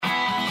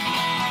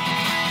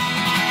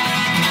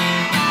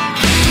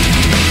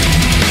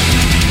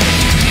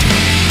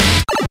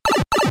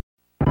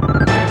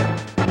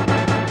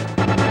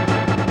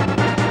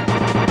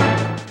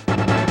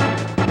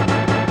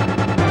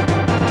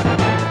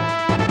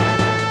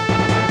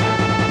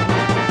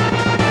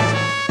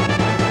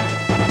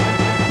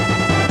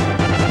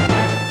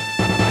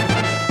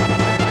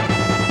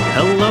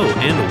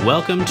and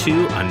welcome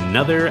to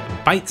another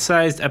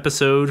bite-sized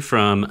episode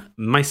from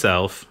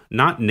myself,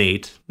 not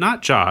Nate,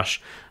 not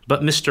Josh,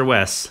 but Mr.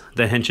 Wes,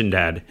 the Henshin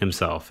dad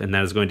himself. And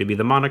that is going to be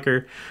the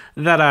moniker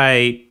that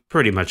I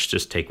pretty much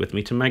just take with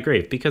me to my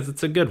grave because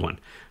it's a good one.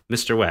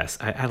 Mr. Wes,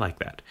 I like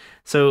that.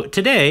 So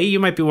today you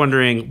might be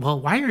wondering, well,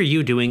 why are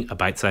you doing a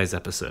bite-sized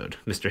episode,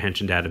 Mr.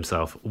 Henshin dad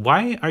himself?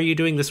 Why are you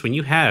doing this when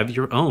you have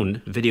your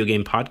own video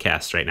game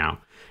podcast right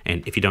now?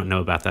 And if you don't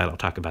know about that, I'll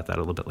talk about that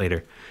a little bit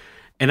later.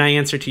 And I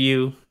answer to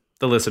you,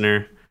 the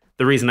listener,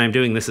 the reason I'm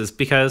doing this is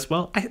because,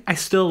 well, I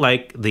still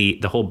like the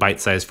whole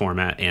bite-sized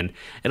format, and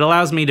it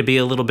allows me to be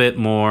a little bit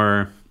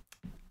more,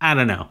 I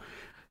don't know,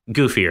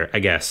 goofier, I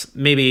guess.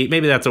 Maybe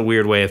that's a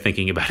weird way of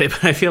thinking about it,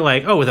 but I feel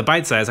like, with a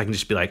bite size, I can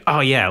just be like, oh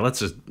yeah, let's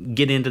just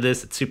get into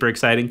this. It's super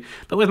exciting.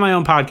 But with my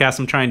own podcast,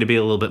 I'm trying to be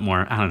a little bit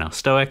more, I don't know,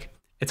 stoic.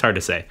 It's hard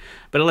to say,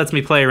 but it lets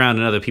me play around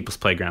in other people's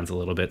playgrounds a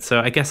little bit.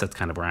 So I guess that's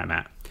kind of where I'm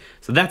at.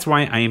 So that's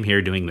why I am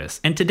here doing this.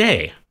 And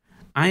today,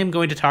 I am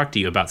going to talk to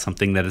you about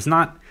something that is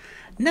not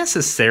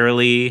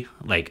necessarily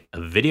like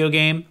a video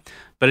game,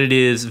 but it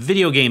is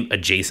video game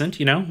adjacent.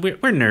 You know, we're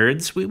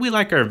nerds. We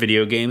like our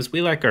video games.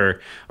 We like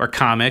our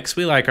comics.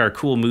 We like our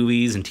cool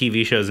movies and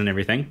TV shows and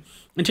everything.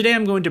 And today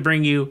I'm going to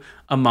bring you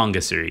a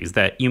manga series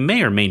that you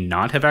may or may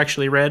not have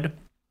actually read.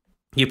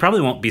 You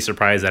probably won't be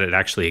surprised that it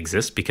actually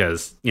exists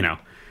because, you know,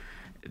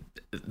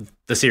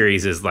 the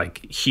series is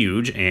like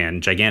huge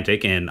and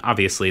gigantic, and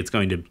obviously it's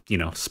going to, you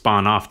know,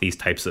 spawn off these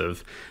types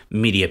of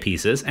media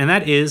pieces, and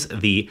that is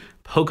the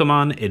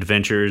Pokemon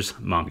Adventures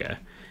manga.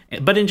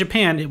 But in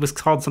Japan, it was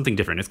called something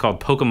different. It's called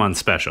Pokemon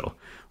Special.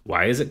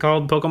 Why is it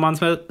called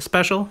Pokemon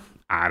Special?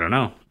 I don't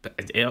know.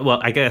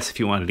 Well, I guess if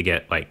you wanted to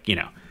get, like, you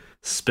know,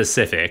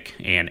 specific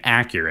and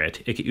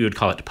accurate, you would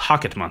call it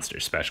Pocket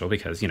Monsters Special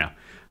because, you know,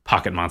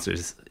 Pocket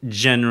Monsters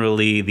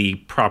generally the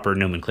proper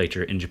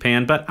nomenclature in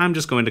Japan, but I'm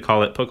just going to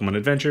call it Pokemon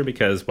Adventure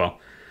because, well,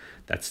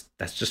 that's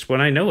just what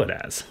I know it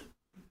as.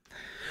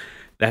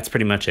 That's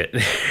pretty much it.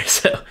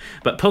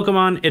 But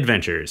Pokemon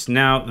Adventures.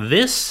 Now,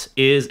 this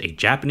is a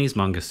Japanese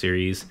manga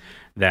series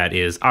that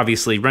is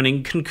obviously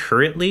running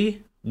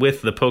concurrently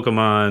with the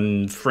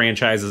Pokemon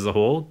franchise as a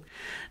whole.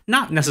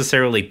 Not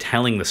necessarily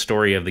telling the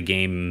story of the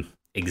game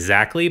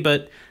exactly,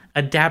 but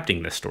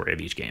adapting the story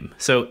of each game.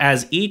 So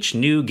as each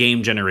new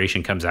game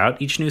generation comes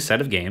out, each new set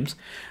of games,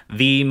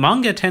 the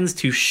manga tends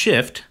to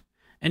shift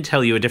and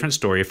tell you a different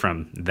story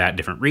from that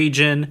different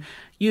region,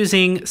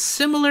 using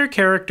similar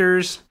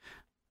characters,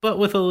 but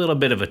with a little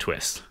bit of a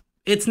twist.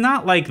 It's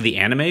not like the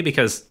anime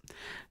because,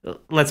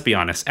 let's be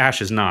honest, Ash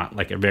is not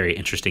like a very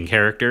interesting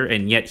character,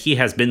 and yet he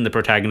has been the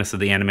protagonist of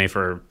the anime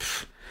for,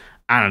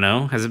 I don't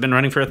know, has it been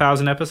running for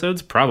 1,000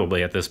 episodes?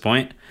 Probably at this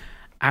point.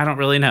 I don't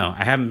really know.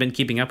 I haven't been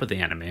keeping up with the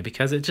anime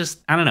because it just,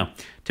 I don't know.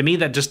 To me,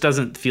 that just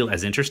doesn't feel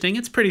as interesting.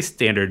 It's pretty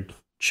standard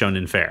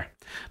shonen fare.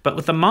 But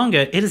with the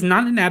manga, it is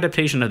not an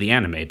adaptation of the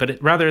anime, but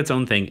rather its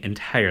own thing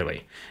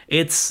entirely.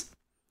 It's,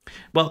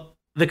 well,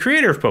 the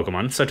creator of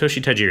Pokemon,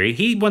 Satoshi Tajiri,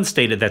 he once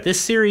stated that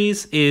this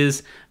series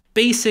is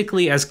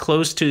basically as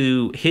close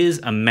to his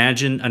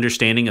imagined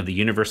understanding of the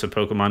universe of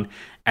Pokemon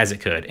as it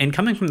could. And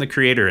coming from the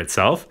creator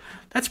itself,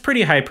 that's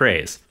pretty high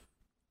praise.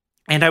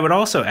 And I would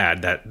also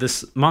add that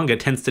this manga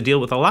tends to deal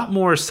with a lot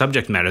more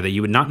subject matter that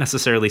you would not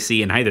necessarily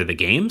see in either the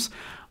games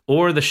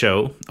or the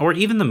show or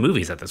even the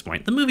movies at this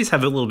point. The movies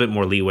have a little bit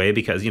more leeway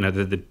because, you know,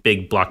 they're the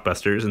big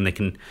blockbusters and they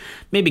can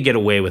maybe get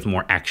away with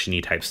more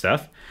action-y type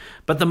stuff.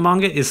 But the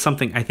manga is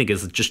something I think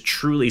is just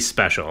truly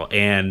special.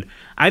 And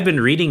I've been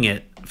reading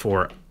it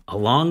for a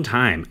long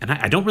time. And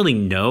I don't really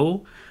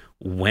know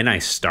when I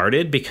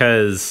started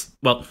because,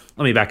 well,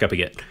 let me back up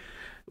again.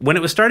 When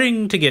it was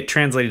starting to get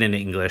translated into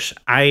English,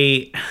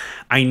 I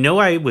know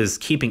I was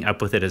keeping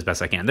up with it as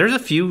best I can. There's a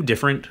few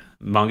different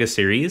manga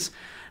series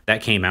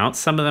that came out.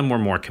 Some of them were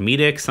more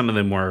comedic. Some of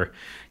them were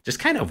just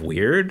kind of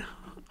weird,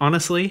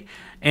 honestly.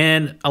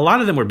 And a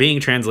lot of them were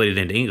being translated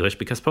into English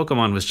because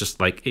Pokemon was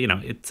just like, you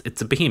know,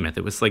 it's a behemoth.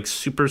 It was like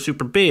super,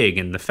 super big,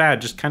 and the fad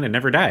just kind of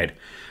never died.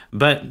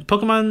 But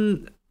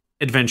Pokemon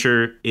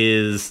Adventure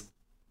is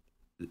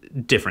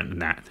different than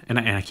that. And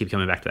I keep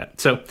coming back to that.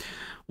 So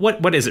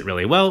what is it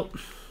really? Well,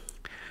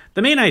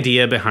 the main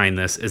idea behind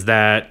this is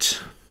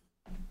that,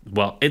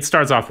 well, it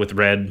starts off with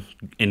red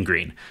and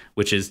green,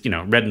 which is, you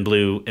know, red and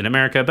blue in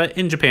America, but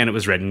in Japan it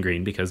was red and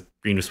green because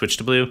green was switched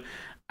to blue.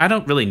 I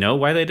don't really know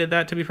why they did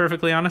that, to be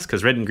perfectly honest,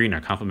 because red and green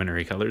are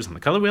complementary colors on the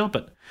color wheel,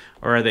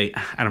 or are they?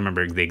 I don't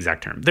remember the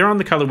exact term. They're on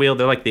the color wheel.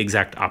 They're like the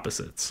exact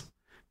opposites,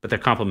 but they're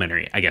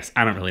complementary, I guess.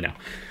 I don't really know.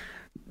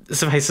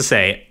 Suffice to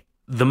say,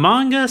 the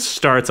manga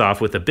starts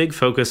off with a big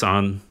focus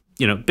on,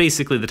 you know,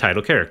 basically the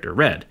title character,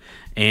 Red.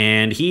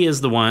 And he is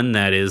the one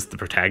that is the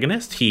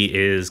protagonist. He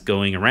is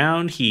going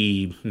around.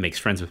 He makes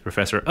friends with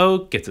Professor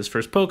Oak, gets his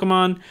first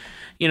Pokemon.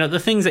 You know, the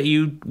things that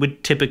you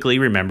would typically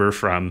remember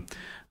from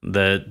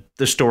the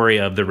story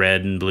of the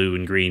red and blue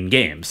and green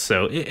games.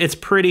 So it's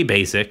pretty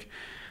basic.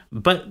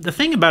 But the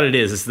thing about it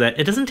is that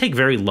it doesn't take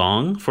very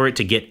long for it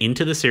to get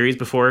into the series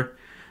before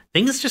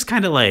things just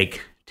kind of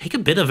like take a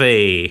bit of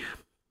a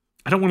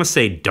I don't want to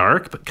say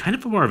dark, but kind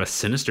of more of a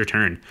sinister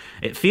turn.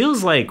 It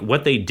feels like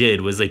what they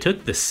did was they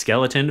took the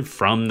skeleton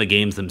from the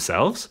games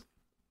themselves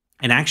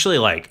and actually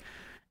like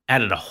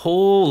added a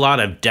whole lot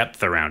of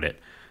depth around it.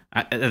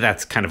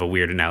 That's kind of a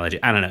weird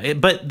analogy. I don't know.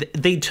 But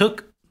they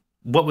took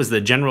what was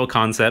the general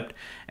concept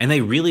and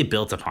they really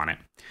built upon it.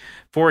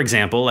 For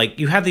example, like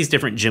you have these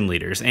different gym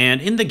leaders,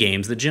 and in the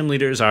games, the gym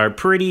leaders are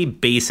pretty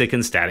basic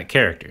and static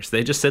characters.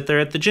 They just sit there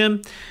at the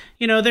gym.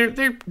 You know,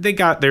 they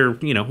got their,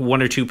 you know,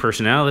 one or two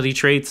personality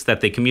traits that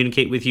they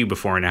communicate with you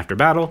before and after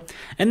battle,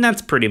 and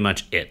that's pretty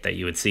much it that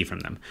you would see from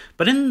them.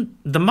 But in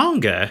the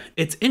manga,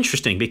 it's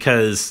interesting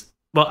because,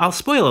 well, I'll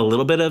spoil a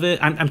little bit of it.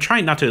 I'm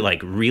trying not to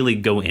like really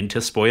go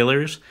into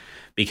spoilers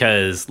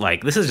because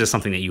like this is just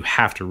something that you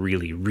have to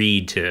really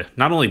read to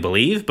not only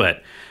believe,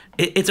 but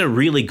it's a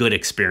really good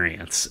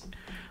experience.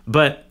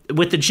 But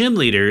with the gym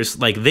leaders,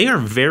 like they are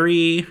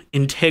very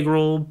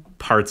integral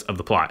parts of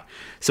the plot.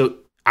 So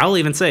I'll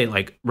even say,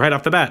 like, right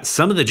off the bat,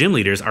 some of the gym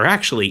leaders are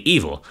actually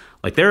evil.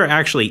 Like, there are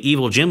actually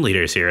evil gym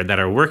leaders here that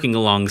are working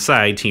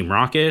alongside Team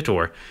Rocket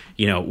or,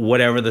 you know,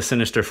 whatever the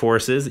Sinister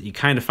Force is. You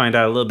kind of find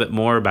out a little bit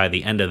more by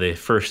the end of the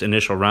first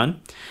initial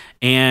run.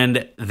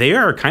 And they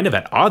are kind of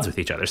at odds with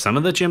each other. Some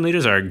of the gym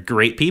leaders are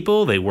great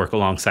people. They work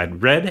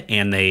alongside Red,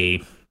 and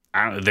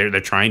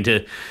they're trying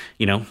to,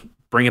 you know,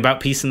 bring about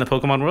peace in the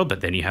Pokemon world,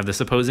 but then you have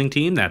this opposing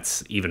team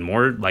that's even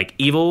more like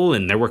evil,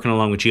 and they're working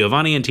along with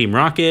Giovanni and Team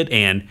Rocket,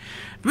 and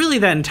really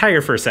that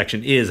entire first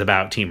section is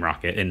about Team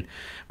Rocket, and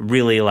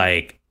really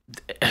like,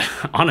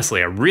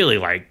 honestly, a really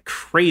like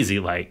crazy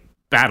like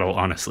battle,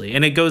 honestly,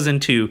 and it goes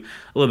into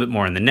a little bit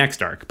more in the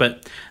next arc,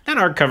 but that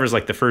arc covers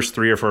like the first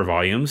 3 or 4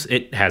 volumes.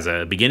 It has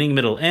a beginning,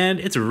 middle,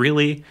 end. It's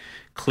really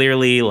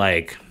clearly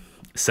like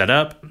set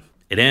up.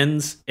 It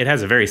ends. It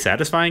has a very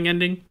satisfying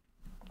ending.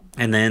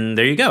 And then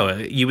there you go.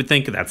 You would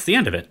think that's the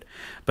end of it.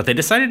 But they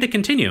decided to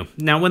continue.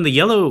 Now, when the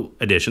Yellow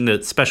edition,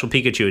 the Special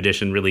Pikachu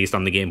edition released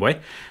on the Game Boy,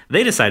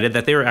 they decided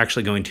that they were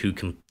actually going to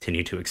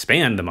continue to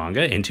expand the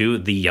manga into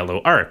the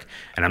Yellow arc.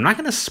 And I'm not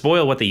going to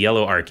spoil what the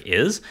Yellow arc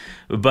is,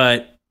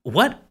 but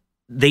what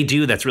they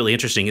do that's really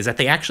interesting is that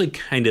they actually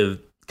kind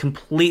of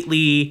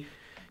completely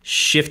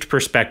shift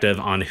perspective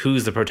on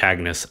who's the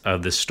protagonist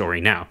of this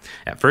story now.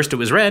 At first it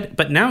was Red,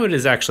 but now it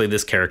is actually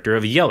this character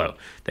of Yellow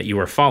that you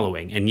are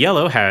following. And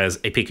Yellow has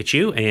a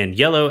Pikachu, and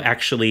Yellow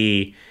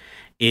actually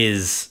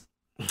is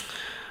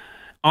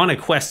on a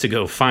quest to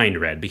go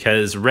find Red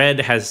because Red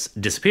has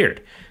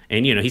disappeared.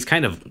 And, you know, he's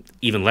kind of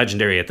even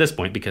legendary at this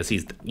point because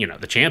he's, you know,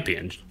 the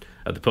champion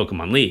of the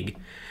Pokemon League.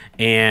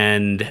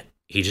 And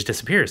he just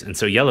disappears. And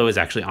so Yellow is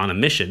actually on a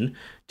mission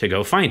to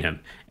go find him.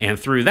 And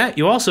through that,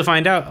 you also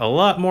find out a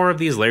lot more of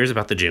these layers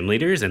about the gym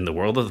leaders and the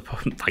world of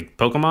the, like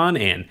Pokemon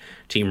and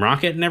Team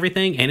Rocket and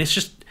everything. And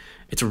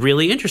it's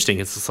really interesting.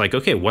 It's just like,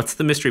 okay, what's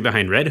the mystery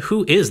behind Red?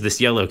 Who is this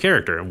Yellow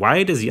character?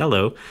 Why does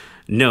Yellow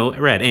know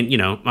Red? And, you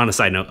know, on a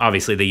side note,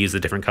 obviously they use the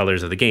different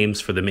colors of the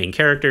games for the main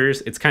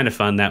characters. It's kind of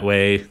fun that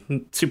way.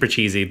 Super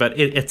cheesy, but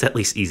it's at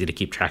least easy to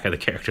keep track of the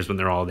characters when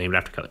they're all named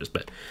after colors.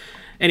 But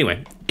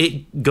anyway,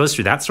 it goes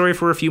through that story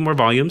for a few more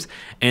volumes,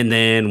 and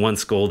then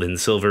once Gold and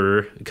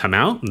Silver come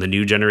out, the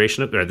new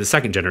generation or the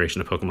second generation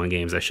of Pokemon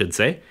games, I should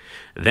say,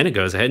 then it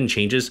goes ahead and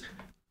changes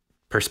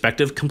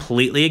perspective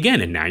completely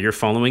again, and now you're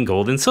following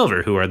Gold and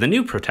Silver, who are the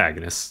new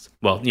protagonists.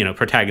 Well, you know,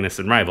 protagonists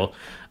and rival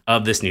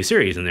of this new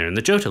series, and they're in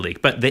the Johto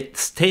League, but it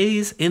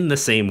stays in the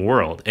same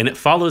world, and it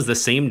follows the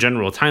same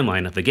general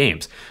timeline of the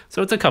games.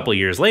 So it's a couple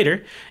years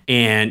later,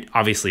 and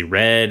obviously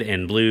Red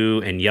and Blue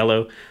and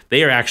Yellow,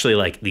 they are actually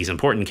like these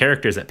important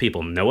characters that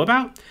people know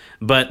about,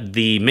 but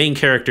the main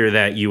character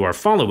that you are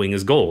following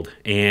is Gold,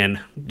 and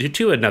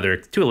to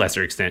a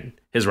lesser extent,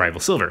 his rival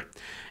Silver.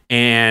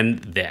 And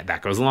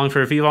that goes along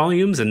for a few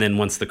volumes, and then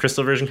once the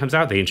Crystal version comes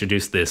out, they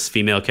introduce this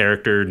female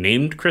character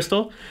named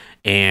Crystal,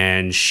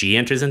 and she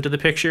enters into the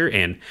picture,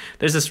 and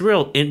there's this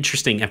real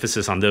interesting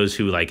emphasis on those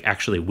who like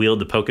actually wield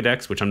the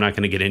Pokedex, which I'm not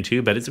going to get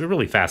into, but it's a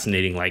really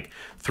fascinating like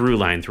through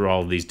line through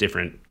all of these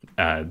different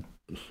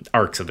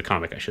arcs of the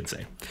comic, I should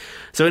say.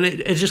 So and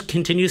it just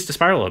continues to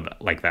spiral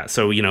like that.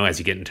 So, you know, as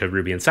you get into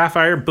Ruby and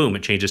Sapphire, boom,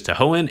 it changes to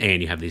Hoenn,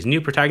 and you have these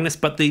new protagonists,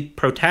 but the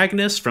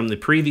protagonists from the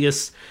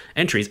previous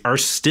entries are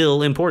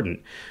still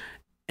important.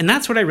 And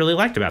that's what I really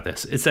liked about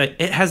this. It's that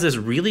it has this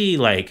really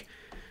like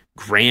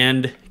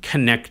grand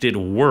connected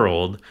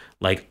world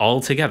like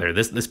all together.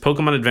 This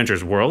Pokemon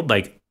Adventures world,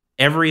 like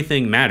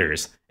everything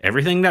matters.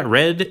 Everything that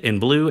Red and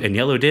Blue and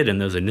Yellow did in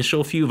those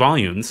initial few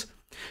volumes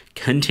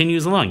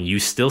continues along. You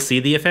still see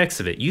the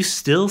effects of it. You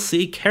still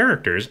see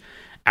characters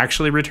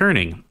actually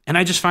returning. And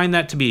I just find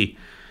that to be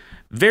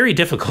very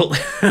difficult.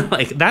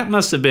 Like that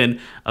must have been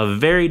a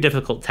very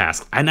difficult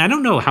task. And I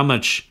don't know how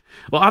much,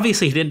 well,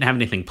 obviously he didn't have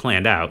anything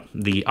planned out,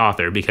 the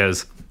author,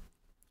 because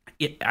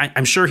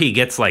I'm sure he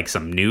gets like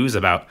some news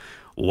about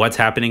what's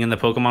happening in the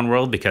Pokemon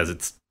world because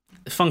it's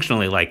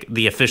functionally like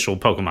the official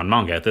Pokemon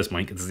manga at this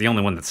point. It's the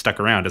only one that's stuck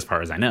around as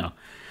far as I know.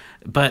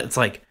 But it's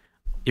like,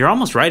 you're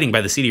almost writing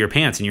by the seat of your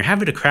pants, and you're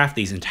having to craft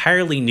these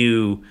entirely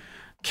new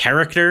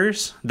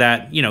characters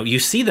that, you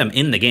see them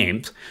in the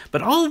games,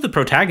 but all of the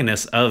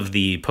protagonists of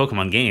the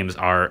Pokemon games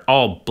are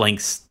all blank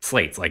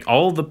slates. Like,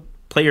 all the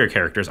player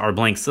characters are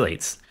blank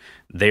slates.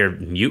 They're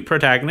mute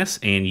protagonists,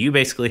 and you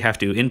basically have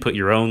to input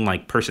your own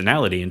like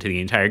personality into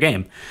the entire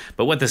game.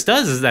 But what this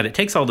does is that it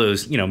takes all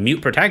those,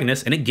 mute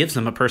protagonists and it gives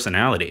them a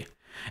personality.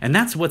 And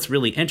that's what's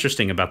really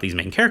interesting about these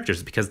main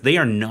characters, because they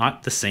are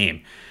not the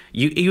same.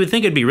 You would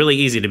think it'd be really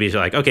easy to be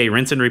like, okay,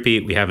 rinse and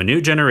repeat. We have a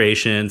new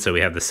generation, so we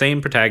have the same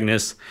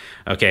protagonists.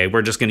 Okay,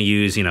 we're just going to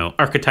use,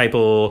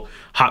 archetypal,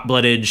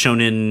 hot-blooded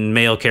shonen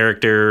male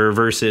character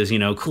versus,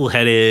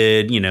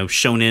 cool-headed,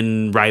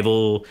 shonen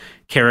rival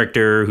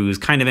character who's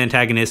kind of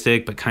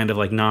antagonistic but kind of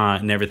like not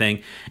and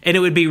everything. And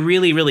it would be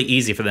really, really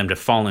easy for them to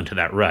fall into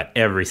that rut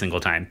every single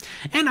time.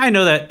 And I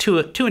know that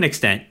to an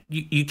extent,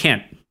 you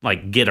can't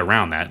like get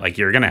around that. Like,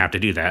 you're going to have to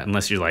do that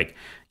unless you're like,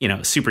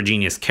 super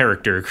genius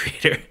character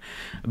creator.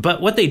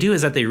 But what they do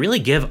is that they really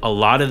give a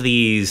lot of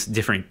these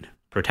different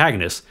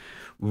protagonists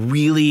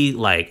really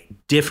like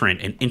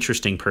different and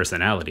interesting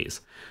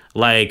personalities.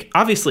 Like,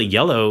 obviously,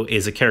 Yellow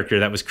is a character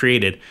that was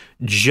created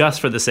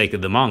just for the sake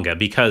of the manga,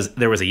 because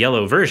there was a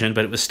Yellow version,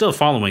 but it was still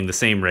following the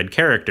same Red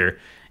character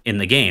in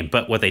the game.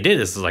 But what they did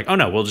is like, oh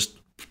no, we'll just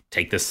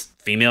take this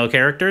female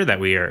character that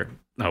we are...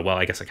 Oh, well,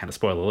 I guess I kind of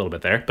spoiled a little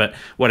bit there, but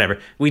whatever.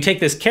 We take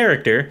this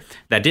character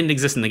that didn't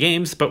exist in the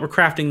games, but we're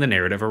crafting the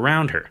narrative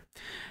around her.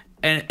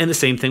 And the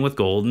same thing with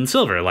Gold and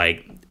Silver.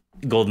 Like,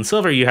 Gold and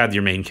Silver, you have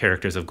your main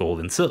characters of Gold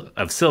and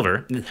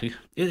Silver.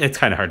 It's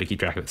kind of hard to keep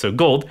track of it. So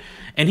Gold,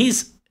 and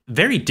he's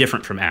very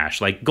different from Ash.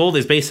 Like, Gold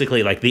is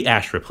basically like the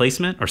Ash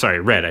replacement, or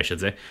sorry, Red, I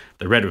should say,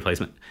 the Red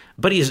replacement.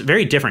 But he's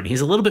very different.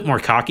 He's a little bit more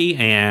cocky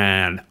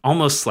and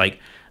almost like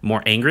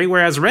more angry,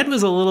 whereas Red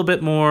was a little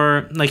bit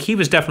more like, he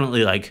was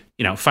definitely like,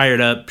 fired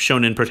up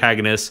shonen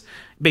protagonist,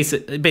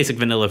 basic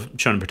vanilla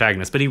shonen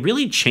protagonist, but he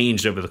really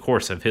changed over the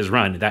course of his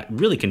run. That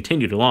really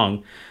continued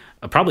along,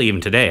 probably even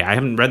today. I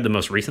haven't read the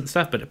most recent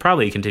stuff, but it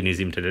probably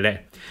continues even to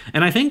today.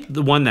 And I think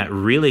the one that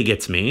really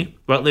gets me,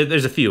 well,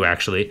 there's a few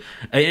actually.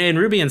 In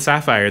Ruby and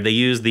Sapphire, they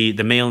use the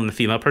male and the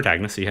female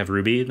protagonist. So you have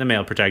Ruby, the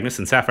male protagonist,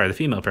 and Sapphire, the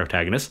female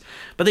protagonist.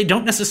 But they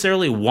don't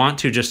necessarily want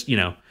to just,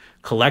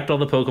 collect all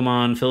the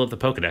Pokemon, fill up the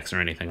Pokedex,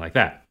 or anything like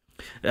that.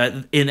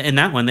 In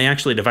that one, they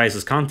actually devised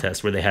this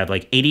contest where they had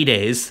like 80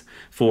 days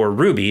for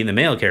Ruby, the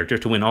male character,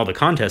 to win all the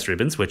contest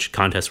ribbons, which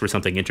contests were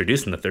something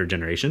introduced in the third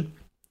generation.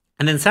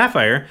 And then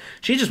Sapphire,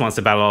 she just wants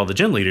to battle all the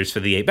gym leaders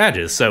for the 8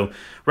 badges. So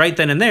right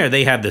then and there,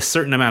 they have this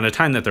certain amount of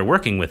time that they're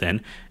working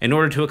within in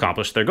order to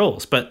accomplish their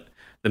goals. But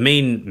the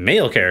main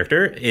male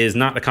character is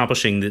not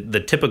accomplishing the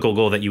typical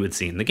goal that you would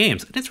see in the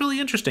games. And it's really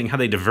interesting how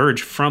they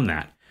diverge from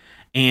that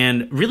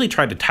and really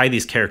tried to tie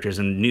these characters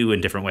in new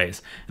and different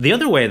ways. The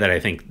other way that I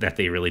think that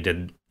they really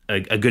did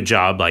a good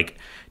job, like,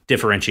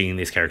 differentiating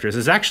these characters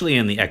is actually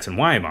in the X and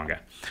Y manga.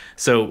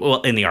 So,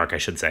 well, in the arc, I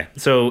should say.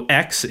 So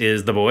X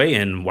is the boy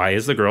and Y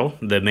is the girl,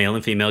 the male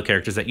and female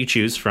characters that you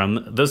choose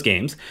from those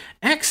games.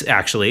 X,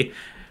 actually,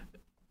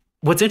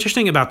 what's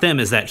interesting about them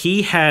is that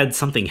he had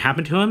something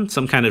happen to him,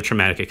 some kind of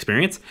traumatic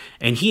experience,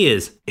 and he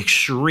is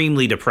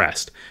extremely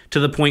depressed to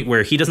the point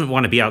where he doesn't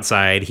want to be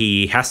outside.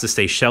 He has to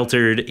stay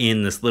sheltered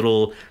in this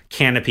little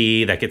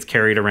canopy that gets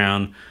carried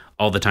around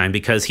all the time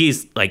because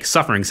he's like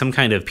suffering some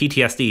kind of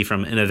PTSD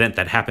from an event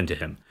that happened to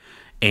him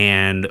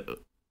and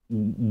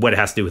what it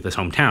has to do with his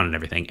hometown and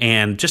everything.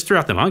 And just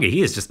throughout the manga,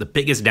 he is just the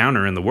biggest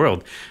downer in the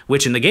world,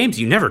 which in the games,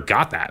 you never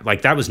got that.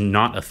 Like, that was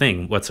not a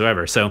thing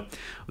whatsoever. So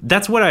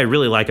that's what I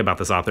really like about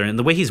this author, and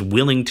the way he's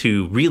willing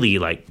to really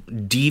like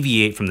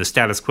deviate from the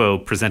status quo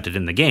presented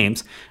in the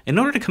games in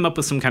order to come up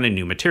with some kind of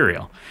new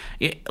material.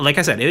 Like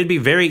I said, it would be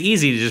very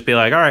easy to just be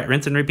like, all right,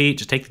 rinse and repeat,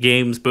 just take the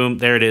games, boom,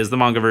 there it is, the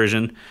manga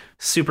version.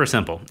 Super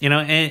simple,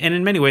 and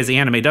in many ways the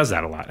anime does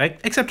that a lot,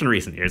 except in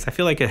recent years. I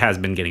feel like it has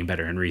been getting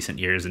better in recent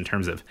years in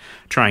terms of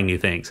trying new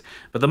things.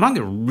 But the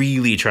manga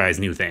really tries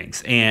new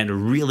things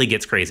and really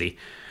gets crazy,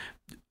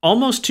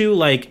 almost to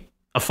like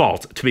a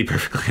fault, to be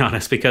perfectly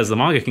honest, because the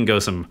manga can go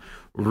some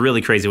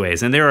really crazy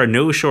ways. And there are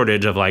no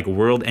shortage of like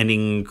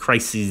world-ending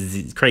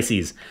crises,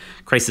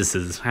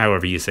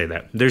 however you say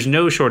that. There's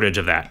no shortage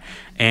of that.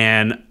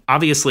 And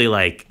obviously,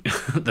 like,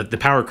 the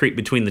power creep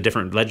between the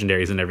different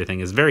legendaries and everything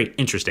is very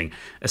interesting,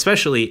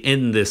 especially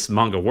in this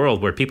manga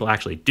world where people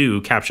actually do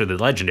capture the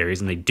legendaries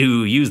and they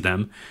do use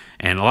them.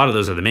 And a lot of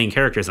those are the main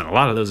characters and a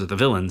lot of those are the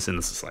villains. And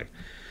it's just like,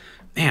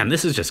 man,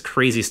 this is just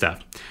crazy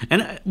stuff.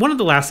 And one of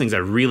the last things I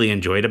really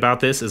enjoyed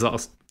about this is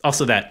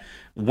also that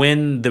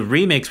when the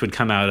remakes would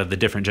come out of the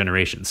different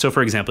generations. So,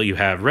 for example, you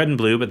have Red and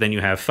Blue, but then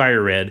you have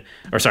Red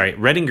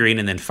and Green,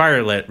 and then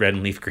Red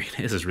and Leaf Green.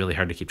 This is really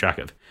hard to keep track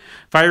of.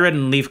 Fire Red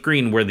and Leaf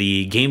Green were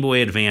the Game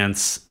Boy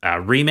Advance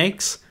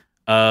remakes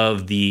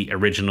of the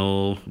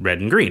original Red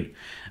and Green.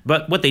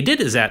 But what they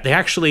did is that they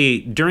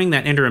actually, during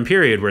that interim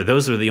period where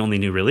those were the only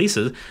new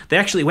releases, they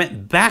actually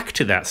went back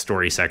to that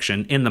story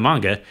section in the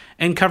manga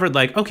and covered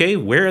like, okay,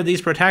 where are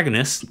these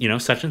protagonists,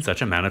 such and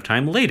such amount of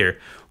time later?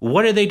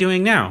 What are they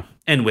doing now?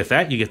 And with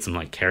that, you get some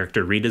like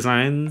character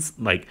redesigns.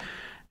 Like,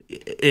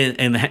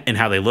 and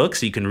how they look,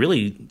 so you can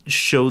really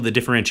show the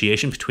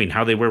differentiation between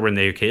how they were when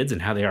they were kids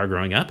and how they are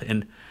growing up,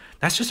 and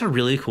that's just a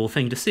really cool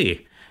thing to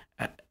see.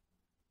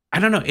 I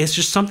don't know, it's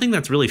just something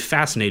that's really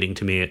fascinating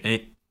to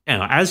me.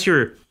 As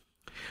you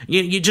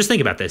just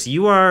think about this,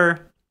 you are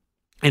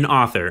an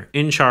author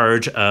in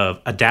charge of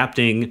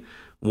adapting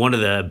one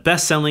of the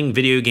best-selling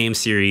video game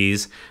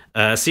series,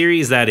 a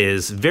series that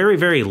is very,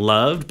 very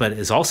loved, but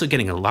is also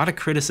getting a lot of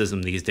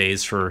criticism these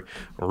days for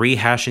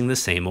rehashing the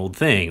same old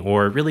thing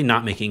or really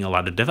not making a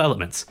lot of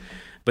developments.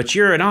 But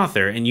you're an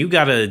author, and you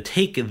got to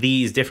take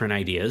these different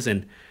ideas,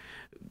 and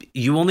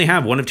you only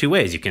have one of two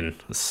ways. You can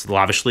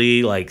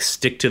slavishly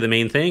stick to the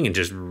main thing and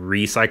just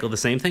recycle the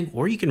same thing,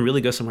 or you can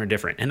really go somewhere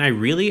different. And I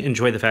really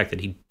enjoy the fact that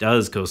he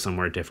does go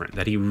somewhere different,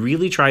 that he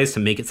really tries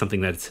to make it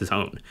something that's his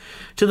own,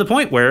 to the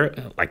point where,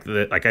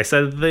 like I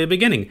said at the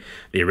beginning,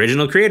 the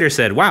original creator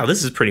said, wow,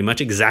 this is pretty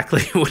much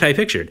exactly what I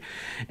pictured.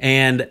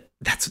 And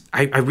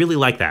I really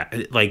like that.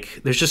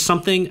 There's just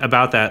something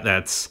about that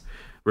that's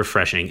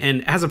refreshing.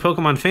 And as a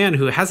Pokemon fan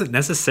who hasn't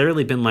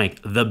necessarily been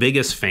the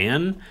biggest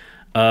fan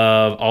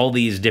of all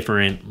these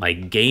different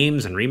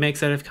games and remakes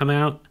that have come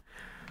out,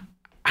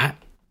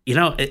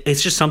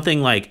 it's just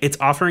something it's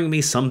offering me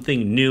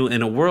something new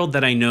in a world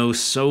that I know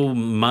so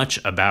much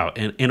about,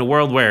 and in a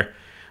world where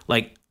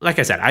like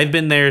I said, I've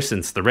been there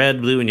since the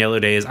red, blue, and yellow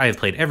days. I have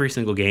played every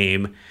single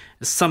game,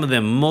 some of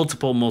them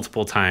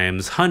multiple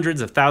times,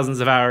 hundreds of thousands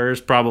of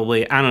hours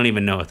probably, I don't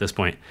even know at this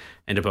point,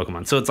 into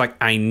Pokemon. So it's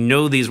I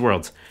know these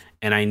worlds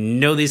and I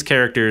know these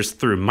characters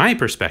through my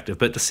perspective,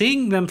 but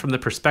seeing them from the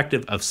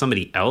perspective of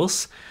somebody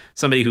else,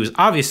 somebody who's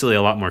obviously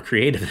a lot more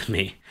creative than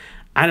me,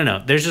 I don't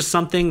know. There's just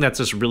something that's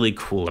just really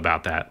cool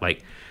about that.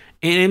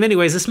 In many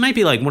ways, this might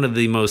be one of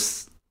the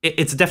most,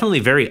 it's definitely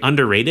very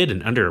underrated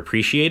and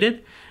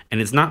underappreciated, and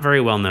it's not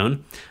very well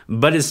known,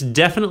 but it's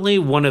definitely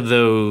one of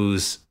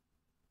those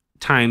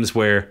times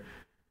where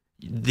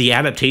the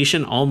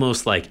adaptation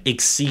almost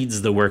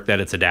exceeds the work that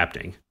it's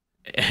adapting.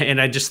 And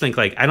I just think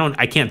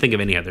I can't think of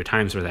any other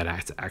times where that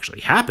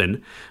actually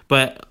happened.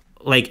 But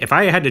if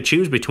I had to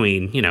choose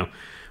between,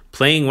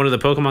 playing one of the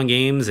Pokemon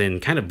games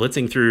and kind of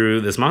blitzing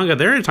through this manga,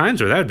 there are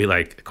times where that would be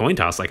a coin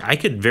toss. I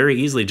could very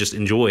easily just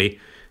enjoy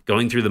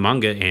going through the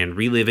manga and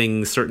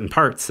reliving certain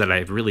parts that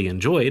I've really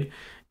enjoyed.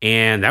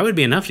 And that would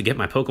be enough to get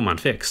my Pokemon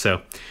fix.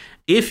 So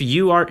if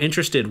you are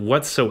interested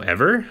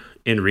whatsoever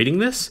in reading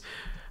this,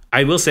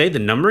 I will say the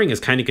numbering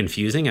is kind of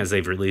confusing as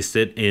they've released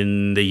it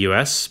in the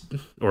US,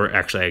 or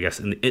actually, I guess,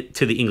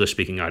 to the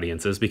English-speaking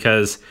audiences,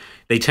 because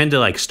they tend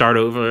to start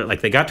over.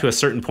 They got to a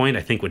certain point,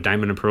 I think, with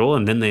Diamond and Pearl,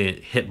 and then they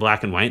hit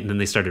Black and White, and then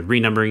they started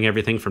renumbering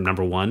everything from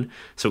number 1.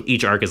 So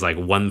each arc is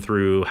 1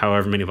 through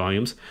however many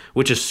volumes,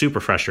 which is super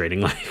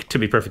frustrating, to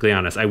be perfectly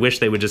honest. I wish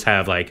they would just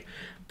have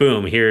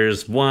boom,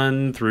 here's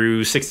 1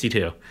 through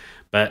 62.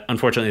 But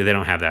unfortunately, they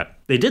don't have that.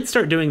 They did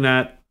start doing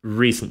that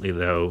recently,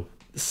 though,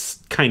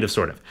 kind of,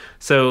 sort of.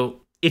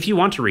 So if you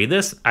want to read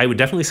this, I would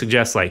definitely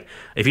suggest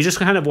if you just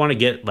kind of want to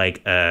get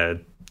a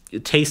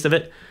taste of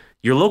it,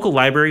 your local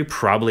library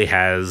probably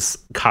has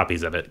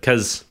copies of it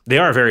because they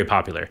are very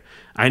popular.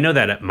 I know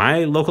that at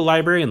my local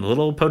library in the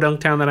little podunk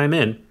town that I'm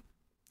in,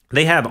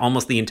 they have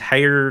almost the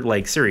entire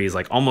series,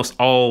 almost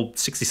all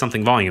 60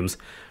 something volumes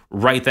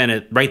right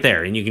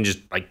there, and you can just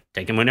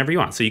take them whenever you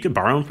want. So you could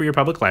borrow them from your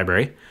public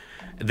library.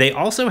 They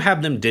also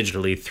have them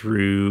digitally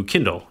through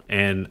Kindle,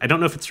 and I don't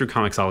know if it's through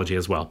Comixology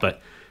as well,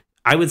 but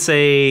I would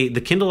say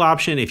the Kindle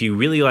option, if you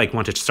really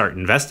want to start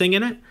investing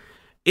in it,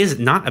 is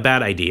not a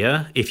bad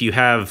idea. If you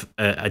have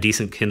a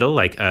decent Kindle,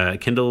 a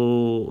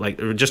Kindle,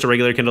 just a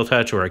regular Kindle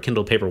Touch or a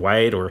Kindle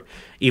Paperwhite, or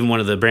even one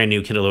of the brand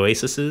new Kindle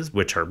Oasises,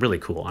 which are really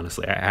cool,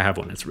 honestly. I have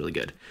one, it's really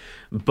good.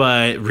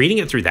 But reading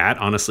it through that,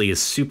 honestly,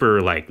 is super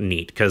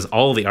neat because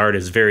all the art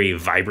is very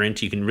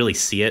vibrant. You can really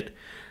see it.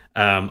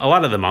 A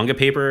lot of the manga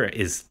paper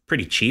is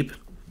pretty cheap,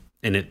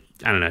 and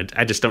I don't know,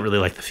 I just don't really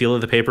like the feel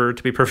of the paper,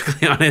 to be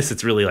perfectly honest.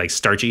 It's really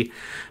starchy,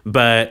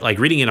 but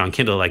reading it on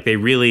Kindle, they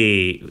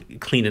really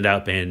clean it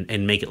up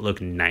and make it look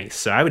nice.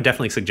 So I would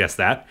definitely suggest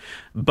that.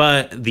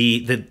 But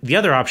the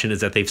other option is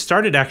that they've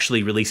started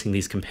actually releasing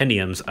these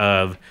compendiums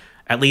of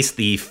at least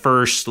the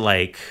first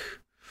the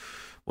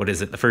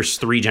first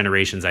 3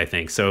 generations, I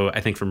think. So I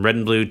think from Red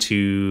and Blue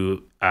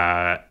to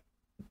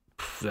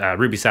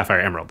Ruby, Sapphire,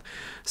 Emerald.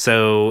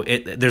 So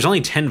there's only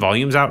 10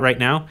 volumes out right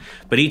now,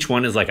 but each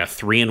one is a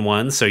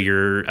 3-in-1. So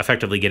you're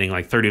effectively getting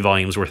 30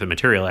 volumes worth of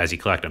material as you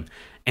collect them.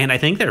 And I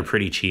think they're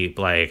pretty cheap.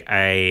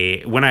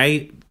 I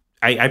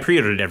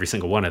pre-ordered every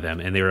single one of them,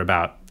 and they were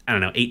about, I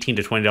don't know, $18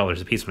 to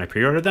 $20 a piece when I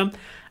pre-ordered them.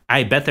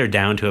 I bet they're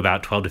down to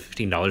about $12 to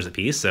 $15 a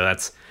piece. So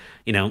that's,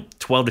 $12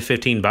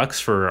 to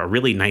 $15 for a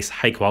really nice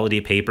high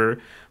quality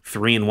paper,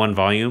 3-in-1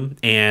 volume,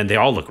 and they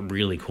all look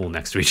really cool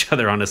next to each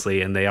other,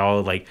 honestly, and they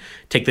all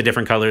take the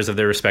different colors of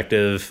their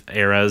respective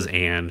eras,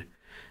 and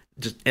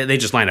they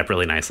just line up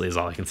really nicely is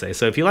all I can say.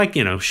 So if you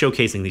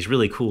showcasing these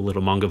really cool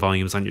little manga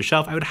volumes on your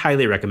shelf, I would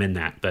highly recommend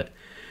that. But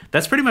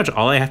that's pretty much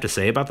all I have to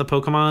say about the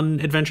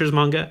Pokemon Adventures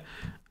manga.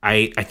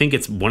 I think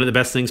it's one of the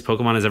best things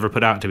Pokemon has ever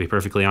put out, to be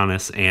perfectly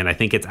honest, and I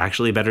think it's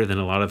actually better than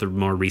a lot of the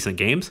more recent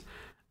games.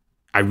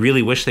 I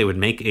really wish they would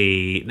make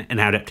an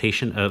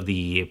adaptation of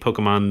the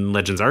Pokemon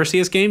Legends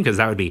Arceus game, because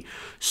that would be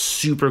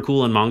super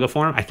cool in manga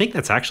form. I think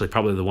that's actually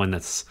probably the one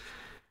that's,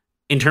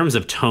 in terms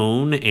of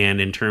tone and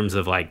in terms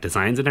of like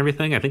designs and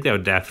everything, I think that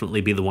would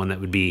definitely be the one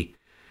that would be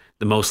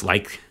the most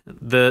like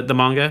the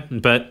manga.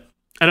 But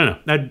I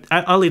don't know.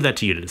 I'll leave that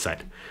to you to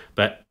decide.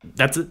 But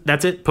that's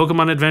it.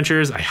 Pokemon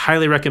Adventures. I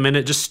highly recommend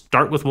it. Just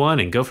start with one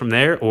and go from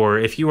there. Or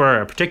if you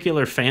are a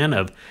particular fan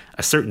of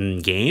a certain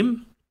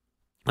game,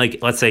 like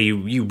let's say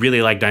you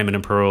really like Diamond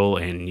and Pearl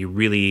and you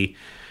really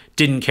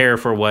didn't care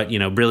for what,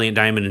 Brilliant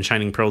Diamond and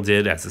Shining Pearl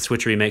did as the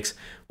Switch remakes,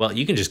 well,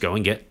 you can just go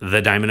and get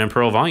the Diamond and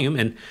Pearl volume.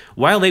 And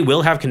while they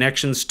will have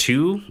connections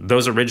to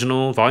those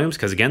original volumes,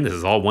 because again, this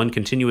is all one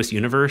continuous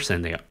universe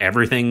and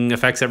everything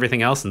affects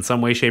everything else in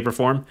some way, shape, or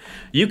form,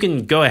 you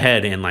can go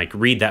ahead and like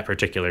read that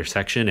particular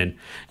section and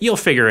you'll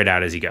figure it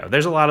out as you go.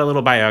 There's a lot of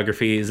little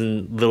biographies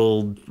and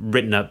little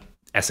written up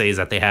essays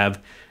that they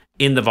have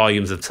in the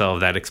volumes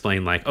themselves that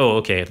explain like, oh,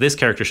 okay, if this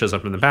character shows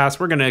up in the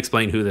past, we're going to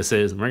explain who this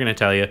is. And we're going to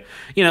tell you,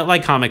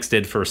 like comics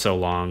did for so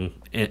long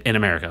in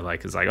America.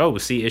 Like, it's like, oh,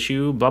 see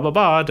issue, blah, blah,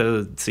 blah,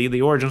 to see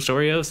the origin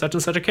story of such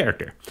and such a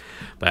character.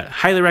 But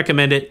highly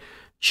recommend it.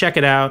 Check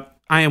it out.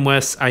 I am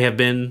Wes. I have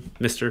been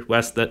Mr.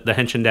 Wes, the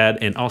Henshin Dad,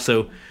 and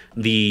also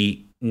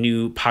the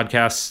new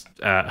podcast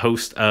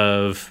host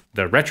of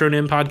the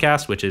Retronym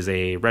podcast, which is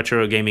a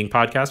retro gaming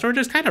podcast, or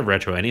just kind of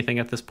retro anything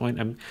at this point.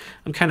 I'm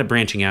kind of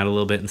branching out a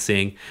little bit and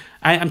seeing.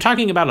 I'm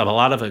talking about a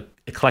lot of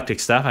eclectic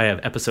stuff. I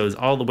have episodes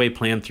all the way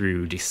planned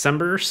through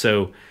December,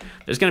 so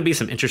there's going to be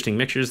some interesting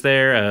mixtures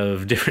there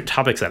of different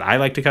topics that I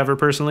like to cover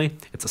personally.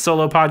 It's a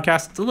solo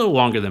podcast. It's a little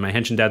longer than my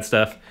Henshin Dad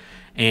stuff,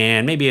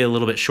 and maybe a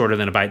little bit shorter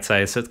than a bite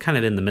size, so it's kind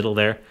of in the middle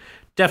there.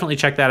 Definitely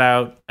check that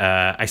out.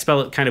 I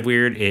spell it kind of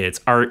weird. It's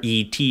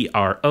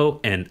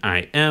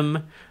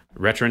Retronim,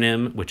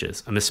 Retronym, which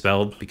is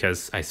misspelled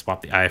because I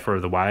swapped the I for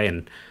the Y.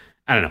 And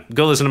I don't know.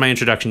 Go listen to my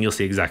introduction. You'll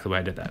see exactly why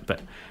I did that.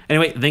 But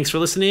anyway, thanks for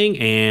listening.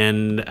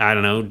 And I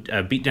don't know,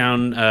 beat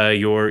down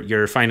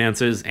your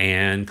finances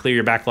and clear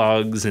your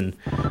backlogs and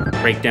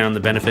break down the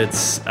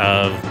benefits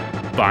of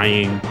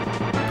buying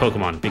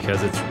Pokemon,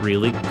 because it's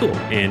really cool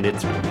and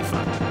it's really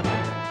fun.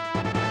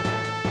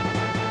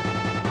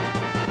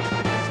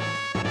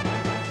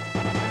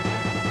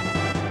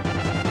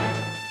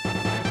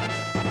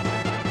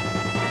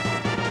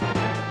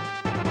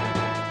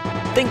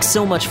 Thanks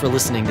so much for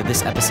listening to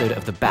this episode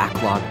of The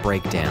Backlog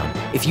Breakdown.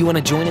 If you want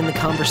to join in the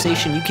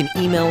conversation, you can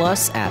email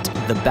us at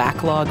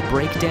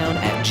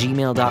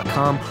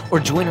thebacklogbreakdown@gmail.com or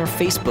join our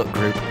Facebook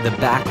group, The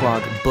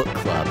Backlog Book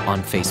Club,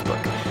 on Facebook.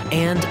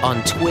 And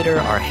on Twitter,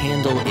 our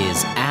handle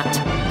is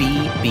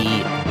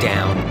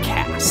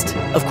 @BBDownCast.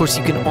 Of course,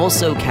 you can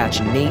also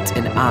catch Nate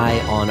and I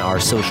on our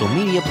social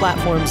media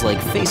platforms like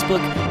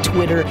Facebook,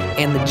 Twitter,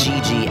 and the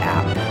GG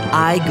app.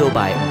 I go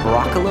by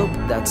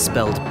Broccolope, that's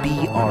spelled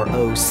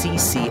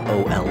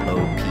BROCCOLOPE,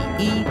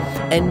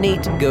 and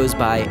Nate goes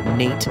by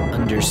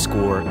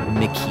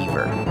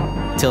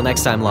Nate_McKeever. Till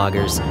next time,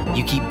 loggers,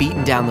 you keep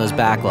beating down those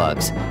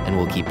backlogs, and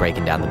we'll keep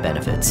breaking down the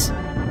benefits.